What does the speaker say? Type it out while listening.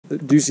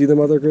Do you see them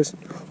out there, Chris?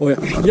 Oh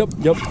yeah. Yep.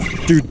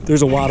 Dude,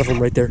 there's a lot of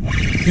them right there.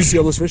 You see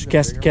all those fish?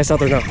 Cast out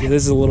there now. Yeah,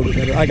 this is a little bit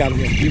better. I got them.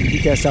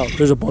 You cast out.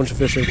 There's a bunch of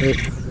fish right there.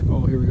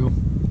 Oh, here we go.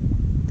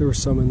 There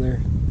was some in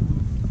there.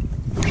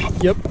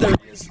 Yep, there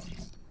he is.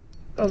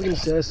 I was gonna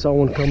say I saw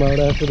one come out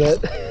after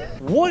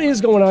that. What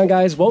is going on,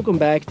 guys? Welcome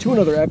back to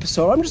another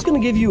episode. I'm just gonna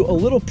give you a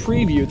little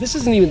preview. This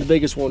isn't even the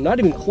biggest one, not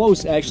even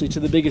close actually to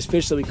the biggest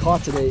fish that we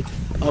caught today.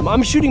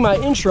 I'm shooting my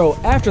intro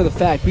after the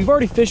fact. We've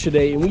already fished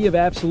today and we have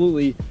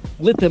absolutely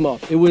lit them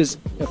up. It was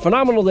a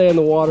phenomenal day in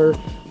the water.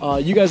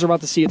 You guys are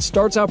about to see it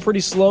starts out pretty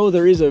slow.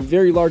 There is a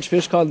very large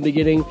fish caught in the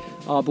beginning,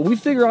 but we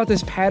figure out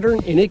this pattern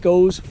and it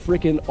goes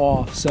freaking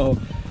off. So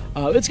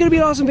it's gonna be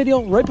an awesome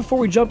video. Right before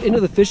we jump into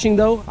the fishing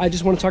though, I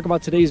just want to talk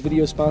about today's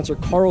video sponsor,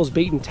 Karl's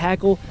Bait and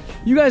Tackle.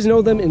 You guys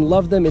know them and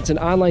love them. It's an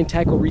online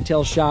tackle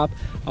retail shop.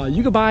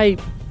 You can buy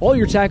all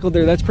your tackle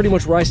there. That's pretty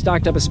much where I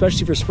stocked up,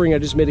 especially for spring. I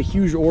just made a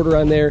huge order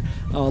on there.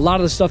 A lot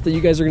of the stuff that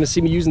you guys are gonna see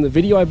me use in the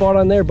video I bought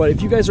on there, but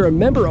if you guys are a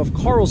member of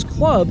Karl's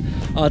Club,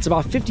 it's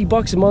about 50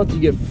 bucks a month.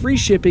 You get free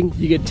shipping,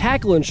 you get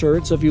tackle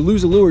insurance, so if you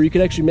lose a lure, you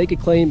can actually make a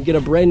claim, get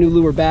a brand new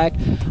lure back,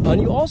 and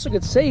you also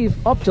get save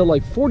up to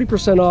like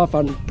 40% off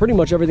on pretty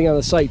much everything on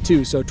the site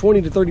too. So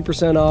 20 to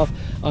 30% off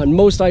on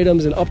most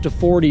items and up to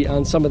 40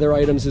 on some of their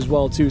items as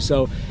well too.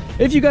 So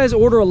if you guys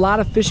order a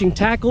lot of fishing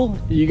tackle,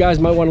 you guys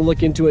might want to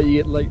look into it.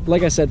 You get,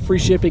 like I said, free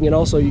shipping, and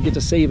also you get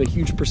to save a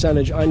huge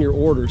percentage on your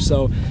order.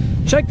 So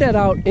check that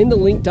out in the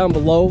link down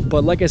below.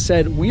 But like I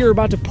said, we are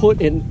about to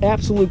put an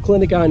absolute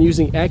clinic on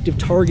using Active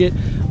Target.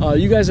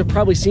 You guys have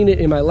probably seen it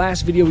in my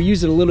last video. We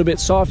used it a little bit,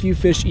 saw a few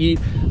fish eat.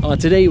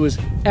 Today it was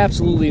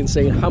absolutely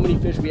insane how many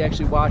fish we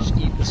actually watched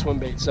eat the swim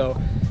bait. So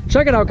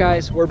check it out,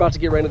 guys. We're about to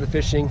get right into the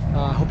fishing.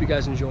 I hope you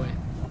guys enjoy.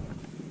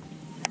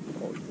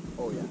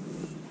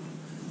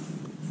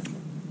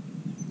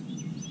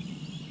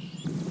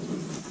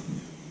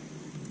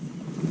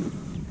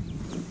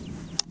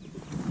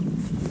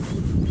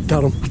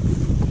 Got him.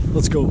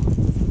 Let's go.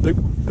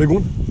 Big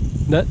one?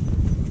 Net?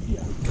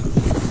 Yeah.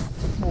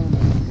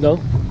 No?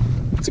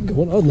 That's a good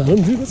one. I'll let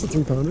him, dude. That's a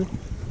 3-pounder.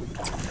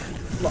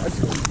 Let's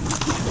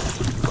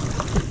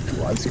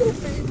go,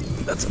 baby.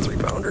 That's a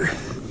 3-pounder.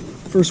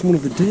 First one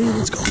of the day.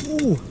 Let's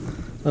go.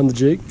 On the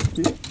jig.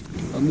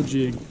 On the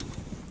jig.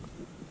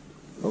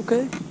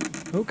 Okay.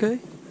 Okay.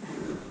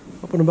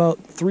 Up in about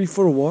 3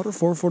 foot of water,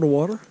 4 foot of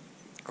water.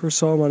 Chris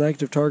saw him on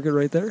Active Target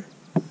right there.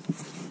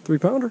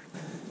 3-pounder.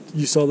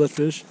 You saw that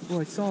fish?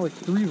 Well, I saw like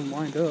 3 of them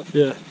lined up.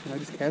 Yeah. And I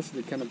just casted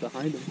it kind of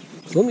behind him.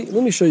 So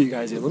let me show you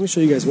guys here. Let me show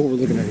you guys what we're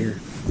looking at here.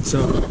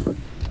 So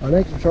on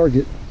Active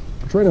Target,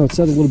 right now it's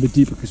set a little bit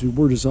deeper because we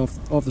were just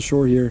off the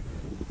shore here.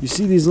 You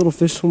see these little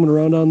fish swimming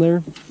around down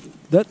there?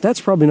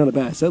 That's probably not a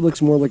bass. That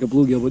looks more like a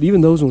bluegill. But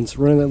even those ones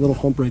running that little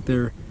hump right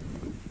there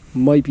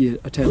might be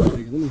a tad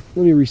bigger. Let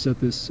me reset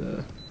this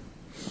to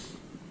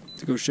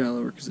go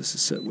shallower because this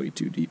is set way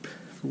too deep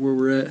for where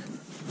we're at.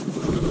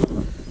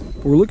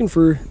 We're looking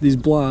for these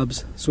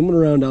blobs swimming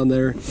around down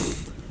there,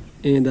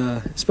 and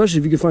especially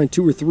if you can find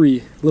 2 or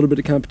 3, a little bit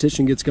of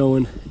competition gets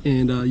going,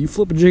 and you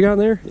flip a jig on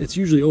there, it's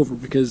usually over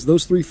because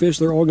those 3 fish,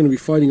 they're all going to be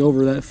fighting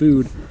over that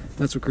food.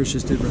 That's what Chris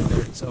just did right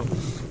there. So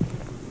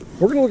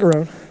we're going to look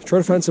around, try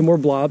to find some more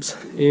blobs,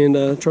 and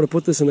try to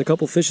put this in a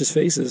couple fish's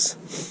faces.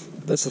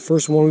 That's the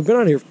first one. We've been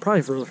out here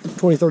probably for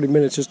 20-30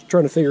 minutes just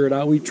trying to figure it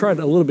out. We tried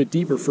a little bit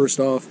deeper first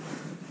off.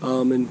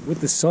 And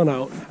with the sun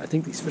out, I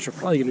think these fish are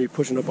probably going to be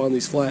pushing up on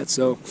these flats,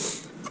 so I'm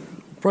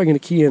probably going to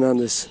key in on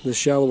this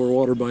shallower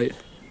water bite.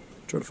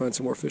 Try to find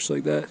some more fish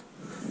like that.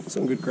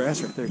 Some good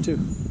grass right there too.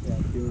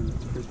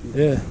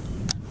 Yeah,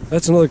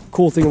 that's another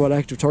cool thing about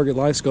Active Target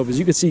Live Scope is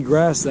you can see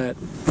grass that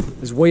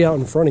is way out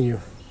in front of you.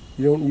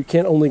 You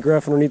can't only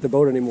graph underneath the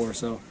boat anymore,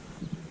 so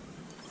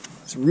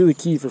it's really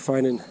key for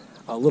finding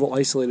little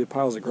isolated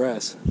piles of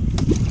grass.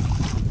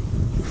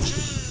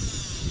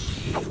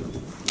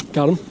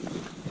 Got him.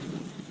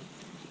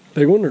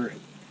 Big one, or?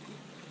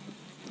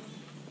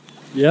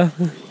 Yeah?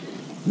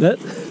 That?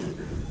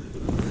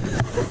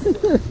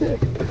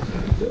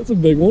 That's a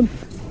big one.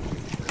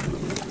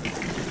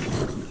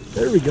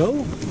 There we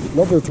go.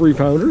 Another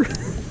 3-pounder.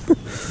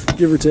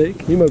 Give or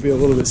take. He might be a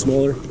little bit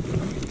smaller.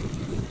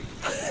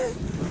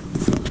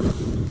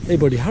 Hey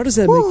buddy, how does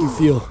that make you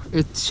feel?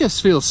 It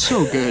just feels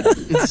so good.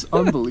 It's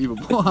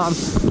unbelievable.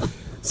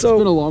 It's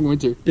been a long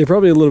winter. Yeah,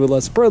 probably a little bit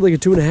less. Probably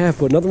like a 2.5,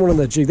 but another one on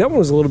that jig. That one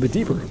was a little bit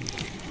deeper.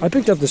 I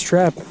picked up this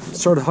trap,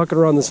 started hucking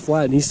around this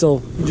flat, and he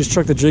just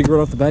chucked the jig right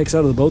off the back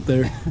side of the boat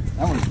there.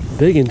 That one's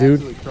biggin',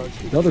 dude.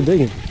 Another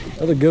biggin'.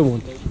 Another good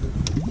one.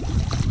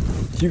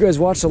 If you guys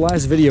watched the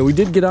last video, we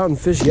did get out and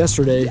fish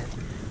yesterday,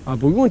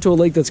 but we went to a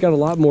lake that's got a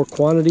lot more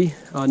quantity.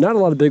 Not a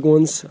lot of big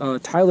ones.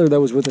 Tyler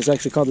that was with us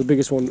actually caught the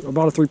biggest one,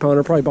 about a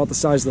 3-pounder, probably about the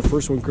size of the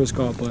first one Chris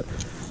caught, but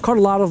caught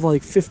a lot of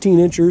like 15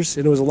 inchers,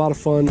 and it was a lot of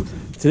fun.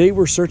 Today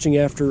we're searching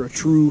after a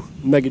true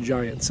mega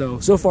giant. So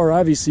far,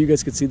 obviously, you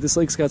guys can see this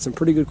lake's got some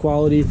pretty good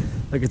quality,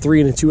 like a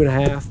 3 and a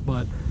 2.5,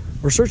 but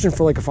we're searching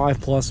for like a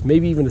 5+,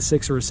 maybe even a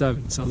 6 or a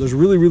 7. So there's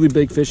really, really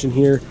big fish in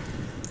here.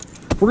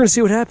 We're gonna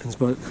see what happens,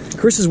 but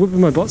Chris is whipping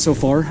my butt so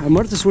far. I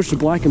might have to switch to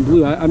black and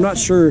blue. I'm not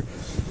sure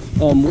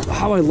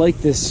How I like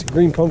this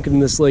green pumpkin in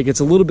this lake, it's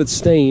a little bit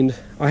stained.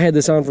 I had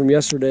this on from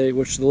yesterday,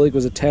 which the lake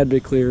was a tad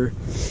bit clearer.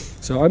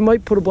 So I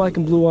might put a black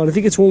and blue on. If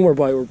he gets one more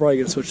bite, we're probably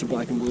gonna switch to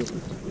black and blue.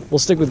 We'll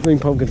stick with green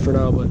pumpkin for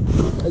now, but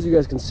as you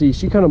guys can see,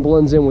 she kind of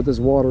blends in with this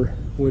water,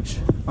 which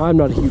I'm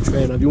not a huge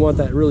fan of. You want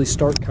that really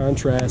stark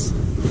contrast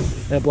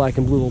that black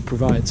and blue will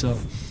provide, so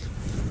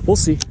we'll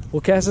see.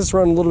 We'll cast this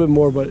around a little bit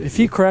more, but if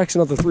he cracks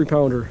another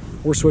 3-pounder,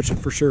 we're switching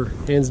for sure,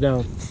 hands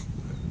down.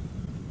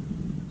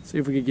 See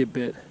if we can get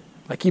bit.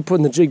 I keep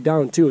putting the jig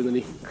down too, and then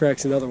he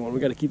cracks another one. We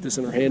got to keep this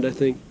in our hand, I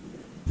think.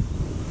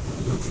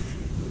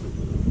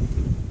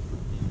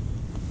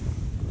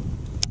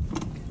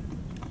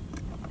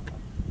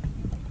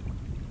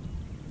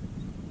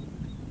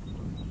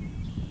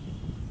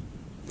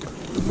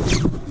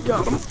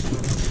 Got him.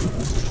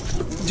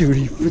 Dude,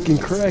 he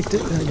freaking cracked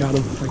it. I got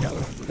him.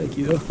 Thank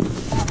you, though.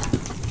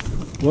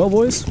 Well,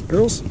 boys,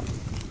 girls,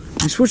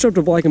 we switched up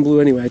to black and blue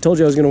anyway. I told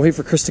you I was going to wait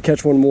for Chris to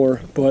catch one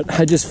more, but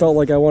I just felt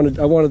like I wanted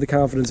the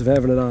confidence of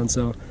having it on,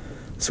 so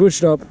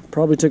switched up.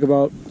 Probably took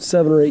about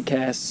 7 or 8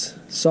 casts.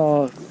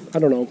 Saw, I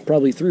don't know,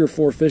 probably 3 or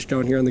 4 fish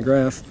down here on the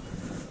graph.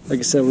 Like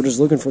I said, we're just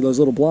looking for those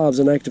little blobs,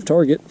 an active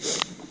target.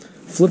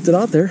 Flipped it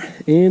out there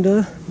and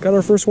got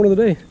our first one of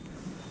the day.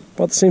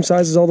 About the same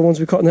size as all the ones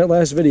we caught in that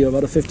last video,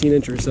 about a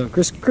 15-incher. So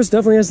Chris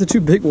definitely has the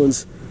 2 big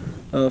ones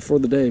for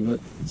the day, but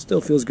still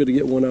feels good to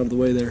get one out of the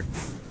way there.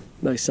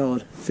 Nice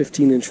solid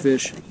 15-inch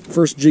fish.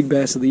 First jig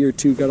bass of the year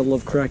too. Gotta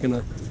love cracking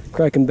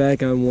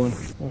back on one.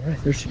 All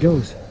right, there she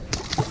goes.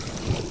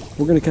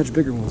 We're gonna catch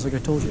bigger ones, like I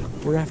told you.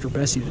 We're after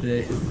Bessie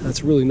today.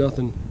 That's really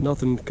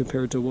nothing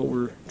compared to what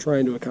we're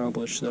trying to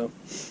accomplish. So,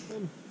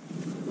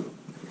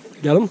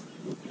 got him?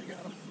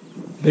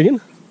 Biggin?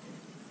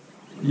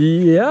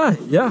 Yeah.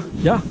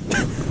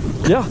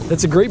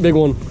 That's a great big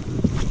one.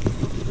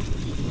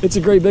 It's a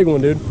great big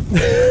one, dude.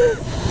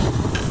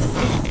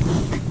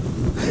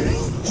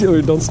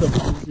 Dude, don't stop.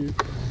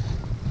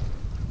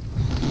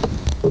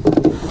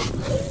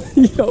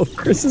 Yo,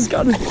 Chris has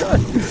got a shot.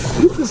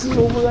 This is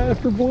what we're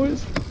after,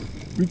 boys.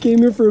 We came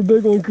here for a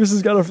big one. Chris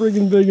has got a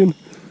freaking big one.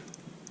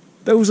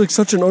 That was like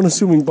such an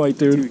unassuming bite,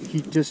 dude. Dude,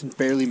 he just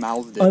barely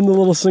mouthed it. I'm the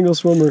little single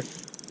swimmer.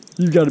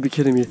 You've got to be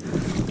kidding me.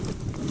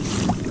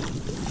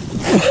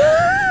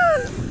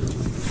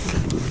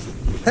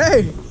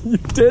 Hey! You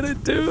did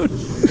it, dude.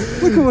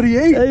 Look at what he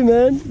ate. Hey,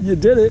 man, you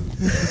did it.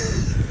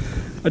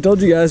 I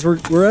told you guys,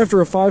 we're after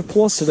a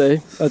 5+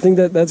 today. I think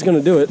that's going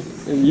to do it.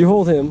 And you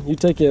hold him, you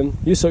take him.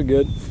 You so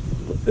good.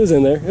 It was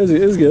in there. It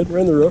was good. We're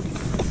in the roof.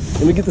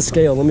 Let me get the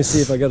scale. Let me see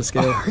if I got a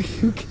scale. Are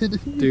you kidding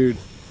me? Dude,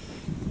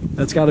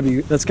 that's got to be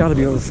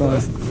over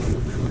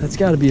 5. That's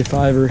got to be a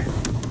 5-er.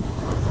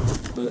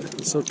 But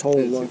it's so tall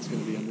and long. It's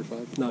going to be under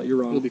 5. No, you're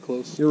wrong. It'll be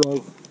close. You're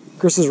wrong.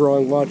 Chris is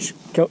wrong. Watch.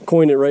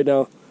 Coin it right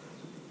now.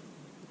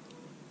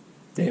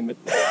 Damn it.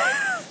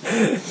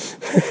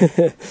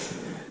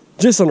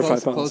 Just under 5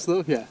 pounds. Close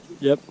though? Yeah.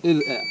 Yep.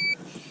 Yeah.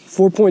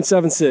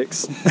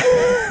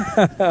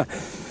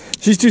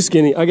 4.76. She's too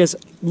skinny. I guess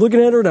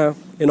looking at her now,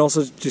 and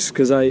also just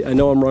because I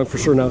know I'm wrong for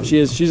sure now,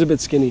 she's a bit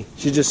skinny.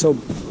 She's just so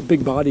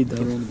big-bodied though.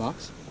 Put her in the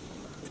box?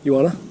 You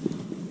wanna?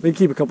 We can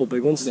keep a couple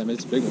big ones. Yeah, I mean,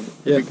 it's a big one.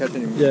 Yeah. If we catch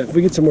any more. Yeah, if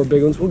we get some more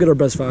big ones, we'll get our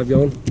best 5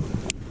 going.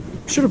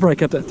 Should have probably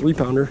kept that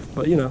 3-pounder,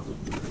 but you know,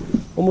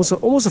 almost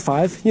a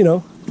 5. You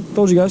know,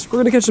 told you guys we're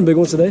gonna catch some big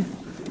ones today.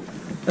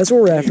 That's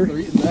what we're after.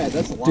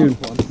 That's a lot Dude, of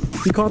fun.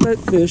 he caught that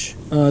fish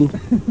on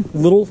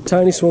little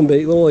tiny swim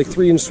bait, little like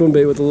 3-inch swim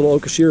bait with a little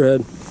Okashira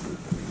head.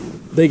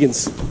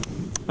 Biggins.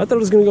 I thought it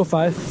was gonna go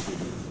 5.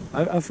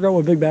 I forgot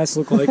what big bass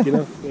look like, you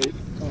know.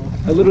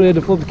 I literally had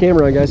to flip the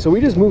camera on, guys. So we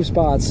just moved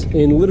spots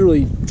and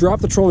literally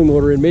dropped the trolling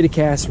motor and made a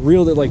cast,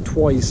 reeled it like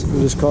twice, and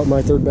just caught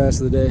my 3rd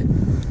bass of the day.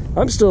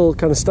 I'm still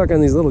kind of stuck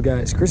on these little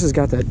guys. Chris has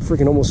got that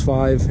freaking almost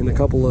 5 and a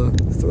couple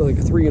of like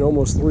a 3 and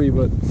almost 3,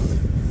 but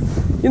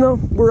you know,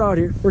 we're out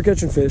here. We're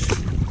catching fish.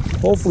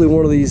 Hopefully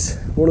one of these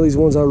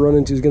ones I run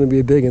into is going to be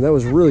a big one. That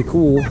was really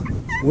cool.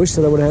 Wish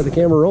that I would have had the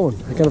camera rolling.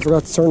 I kind of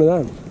forgot to turn it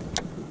on.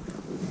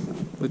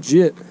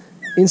 Legit.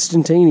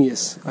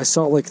 Instantaneous. I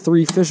saw like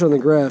 3 fish on the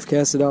graph,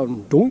 cast it out,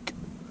 and doink.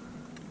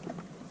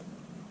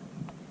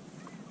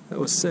 That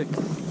was sick.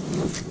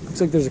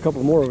 Looks like there's a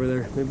couple more over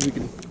there. Maybe we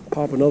can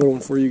pop another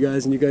one for you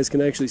guys, and you guys can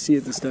actually see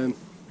it this time.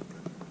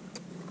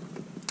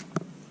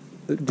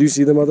 Do you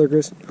see them out there,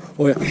 Chris?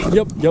 Oh yeah.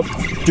 Yep.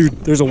 Dude,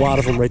 there's a lot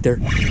of them right there.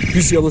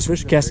 You see all those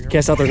fish?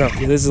 Cast out there now.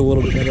 Yeah, this is a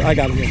little bit better. I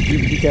got him.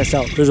 He cast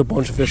out. There's a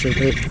bunch of fish right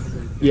there.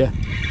 Yeah.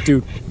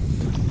 Dude.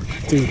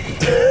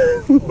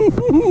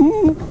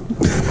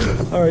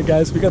 All right,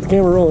 guys. We got the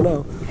camera rolling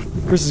now.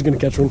 Chris is gonna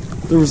catch one.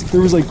 There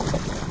was like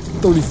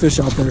 30 fish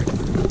out there.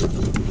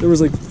 There was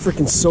like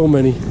freaking so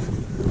many.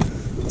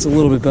 It's a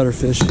little bit better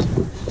fish.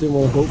 Didn't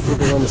want to boat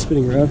flip around the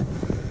spinning rod.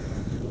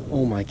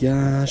 Oh my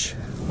gosh.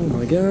 Oh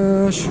my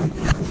gosh.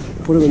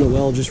 Put him in the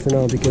well just for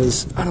now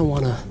because I don't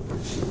want to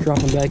drop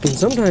him back in.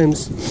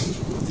 Sometimes,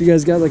 if you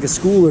guys got like a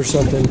school or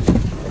something,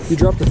 if you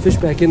drop the fish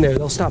back in there,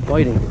 they'll stop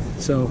biting.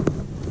 So,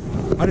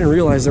 I didn't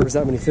realize there was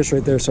that many fish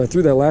right there, so I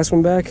threw that last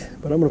one back,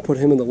 but I'm going to put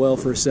him in the well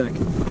for a sec.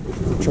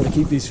 Try to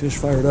keep these fish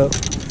fired up.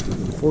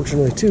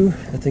 Unfortunately too,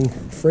 that thing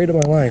afraid of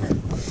my line.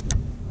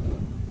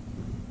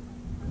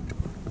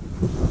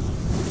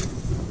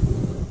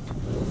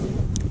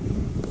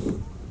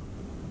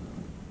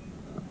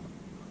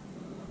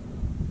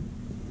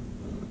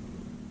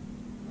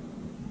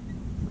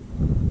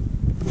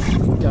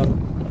 Got him.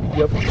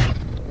 Yep.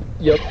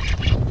 Yep.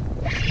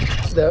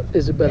 That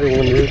is a better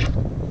one, dude.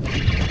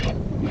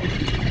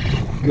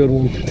 Good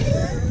one.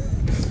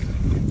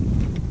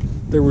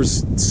 There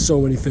was so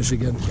many fish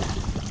again.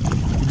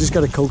 You just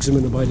gotta coax them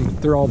into biting.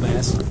 They're all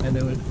bass. I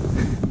know it.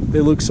 They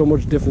look so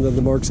much different than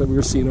the marks that we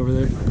were seeing over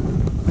there.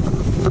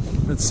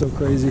 That's so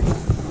crazy.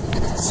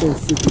 So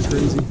freaking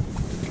crazy.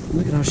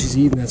 Look at how she's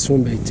eating that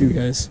swim bait too,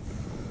 guys.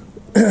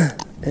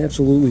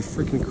 Absolutely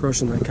freaking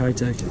crushing that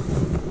Kitech.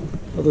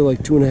 Another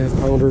like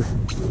 2.5 pounder.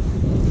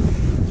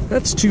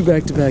 That's 2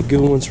 back-to-back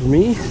good ones for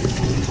me.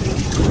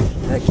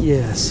 Heck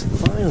yes.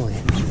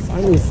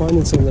 Finally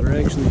finding some that are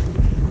actually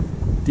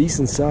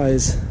decent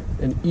size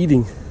and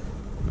eating.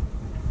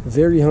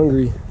 Very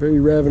hungry, very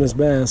ravenous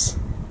bass.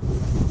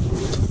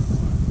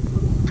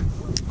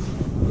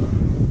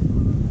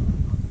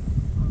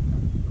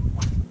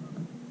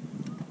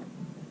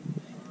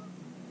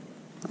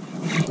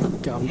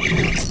 Got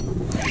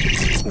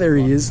him. There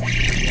he is.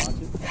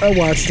 I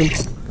watched him.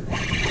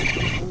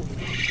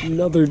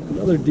 Another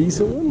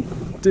decent one?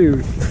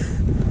 Dude.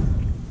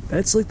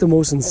 That's like the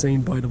most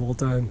insane bite of all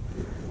time.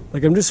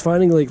 Like, I'm just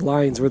finding like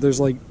lines where there's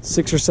like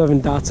 6 or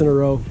 7 dots in a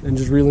row and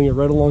just reeling it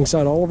right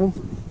alongside all of them.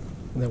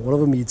 And then one of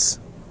them eats.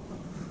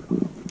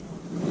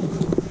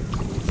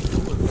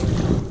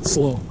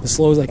 Slow, as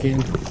slow as I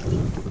can.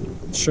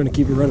 Just trying to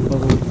keep it right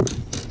above him.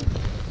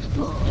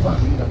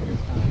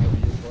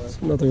 It's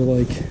another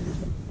like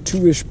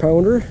 2-ish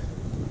pounder.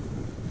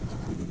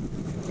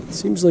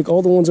 Seems like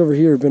all the ones over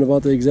here have been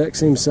about the exact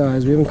same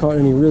size. We haven't caught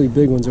any really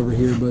big ones over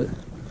here, but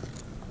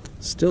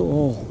still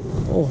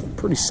all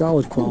pretty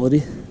solid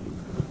quality.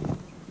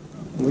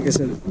 And like I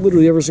said,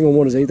 literally every single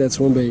one has ate that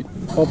swim bait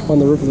up on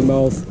the roof of the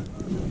mouth,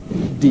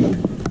 deep.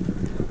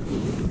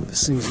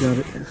 This thing's got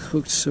it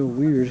hooked so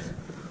weird.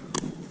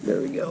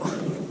 There we go.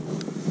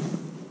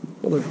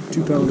 Another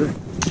 2 pounder.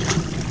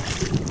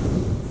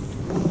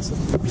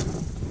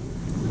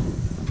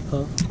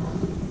 Huh?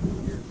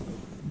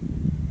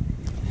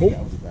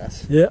 Oh.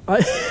 Yeah,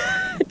 I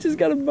just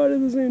got a bite at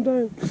the same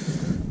time.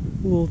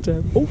 A little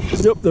tap. Oh,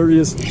 yep, there he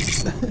is.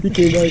 He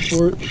came back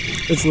for it.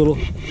 It's little.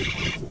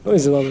 Oh,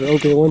 he's another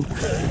okay one.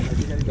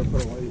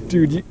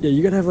 Dude,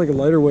 you gotta have like a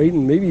lighter weight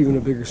and maybe even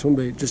a bigger swim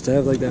bait just to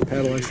have like that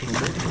paddle action.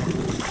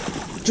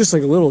 Just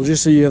like a little,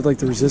 just so you have like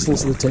the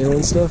resistance of the tail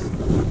and stuff.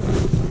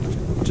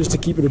 Just to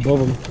keep it above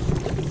them.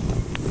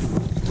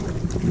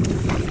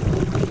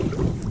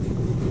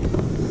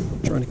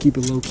 Trying to keep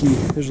it low key.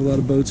 There's a lot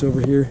of boats over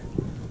here.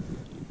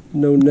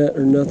 No net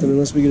or nothing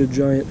unless we get a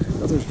giant.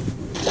 Others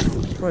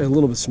probably a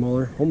little bit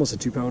smaller, almost a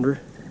 2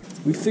 pounder.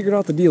 We figured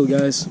out the deal,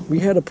 guys. We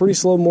had a pretty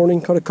slow morning,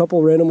 caught a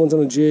couple random ones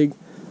on a jig.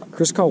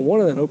 Chris caught one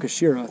of that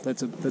Okashira.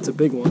 That's a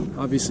big one.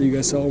 Obviously you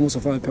guys saw almost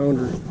a 5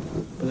 pounder.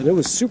 But then it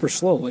was super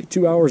slow, like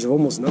 2 hours of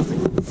almost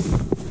nothing.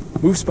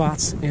 Move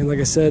spots, and like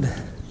I said,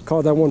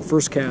 caught that one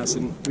first cast,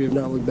 and we have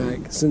not looked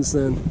back since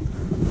then.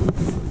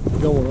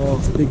 Going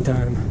off big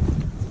time.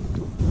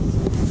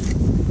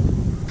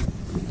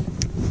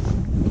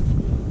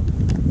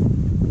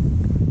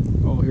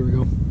 Here we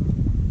go.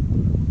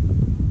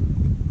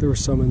 There was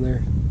some in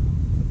there.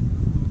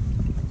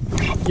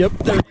 Yep,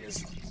 there it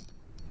is.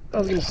 I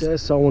was gonna say I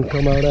saw one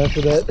come out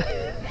after that.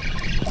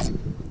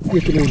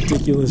 Freaking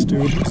ridiculous,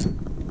 dude.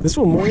 This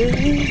one might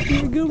be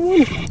a good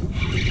one.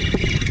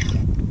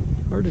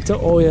 Hard to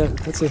tell. Oh yeah,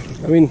 that's a.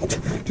 I mean,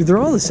 dude, they're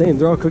all the same.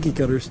 They're all cookie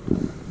cutters.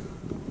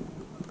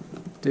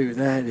 Dude,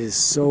 that is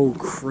so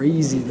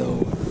crazy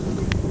though.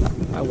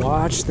 I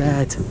watched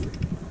that.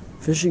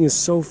 Fishing is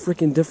so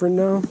freaking different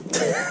now.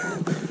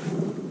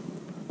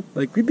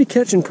 Like, we'd be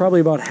catching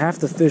probably about half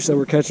the fish that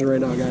we're catching right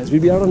now, guys.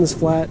 We'd be out on this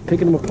flat,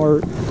 picking them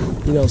apart,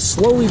 you know,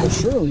 slowly but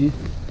surely.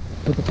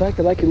 But the fact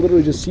that I can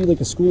literally just see like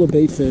a school of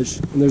bait fish,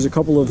 and there's a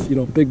couple of, you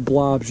know, big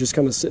blobs just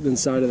kind of sitting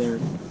inside of there.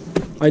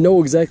 I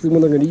know exactly when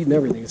they're going to eat and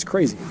everything. It's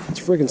crazy. It's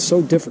freaking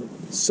so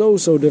different. So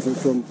different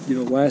from,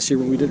 you know, last year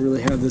when we didn't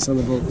really have this on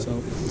the boat. So,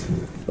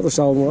 another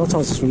solid one. I'll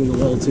toss this one in the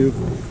well, too.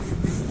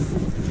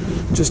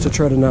 Just to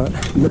try to not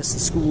mess the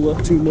school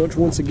up too much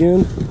once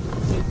again.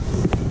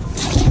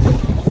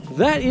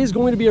 That is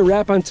going to be a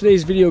wrap on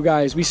today's video,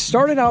 guys. We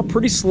started out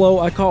pretty slow.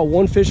 I caught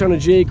one fish on a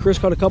jig. Chris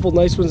caught a couple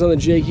nice ones on the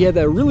jig. He had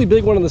that really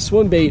big one on the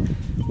swim bait.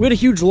 We had a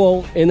huge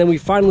lull, and then we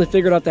finally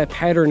figured out that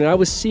pattern, and I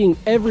was seeing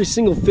every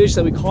single fish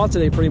that we caught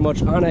today pretty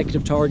much on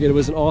active target. It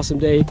was an awesome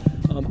day.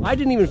 I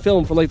didn't even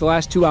film for like the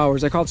last 2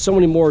 hours. I caught so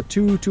many more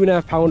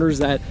 2.5 pounders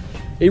that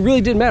it really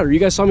didn't matter. You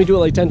guys saw me do it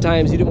like 10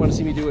 times. You didn't want to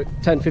see me do it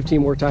 10,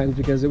 15 more times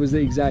because it was the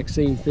exact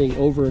same thing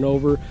over and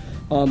over.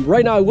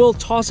 Right now I will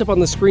toss up on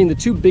the screen the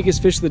 2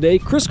 biggest fish of the day.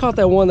 Chris caught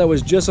that one that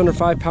was just under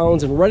 5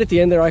 pounds, and right at the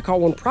end there I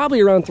caught one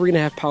probably around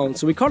 3.5 pounds.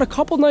 So we caught a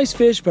couple nice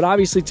fish, but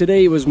obviously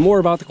today it was more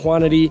about the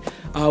quantity.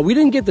 We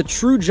didn't get the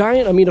true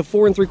giant. I mean, a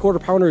 4 3/4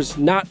 pounder is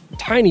not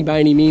tiny by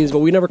any means, but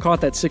we never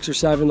caught that 6 or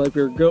 7 like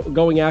we were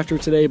going after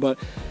today. But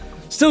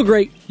still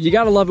great. You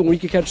gotta love it when you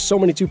can catch so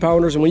many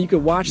 2-pounders, and when you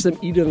can watch them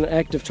eat at an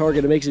active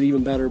target, it makes it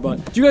even better. But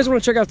if you guys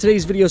want to check out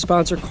today's video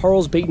sponsor,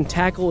 Karl's Bait and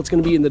Tackle, it's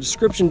gonna be in the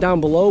description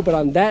down below. But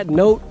on that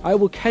note, I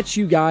will catch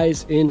you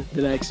guys in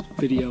the next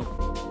video.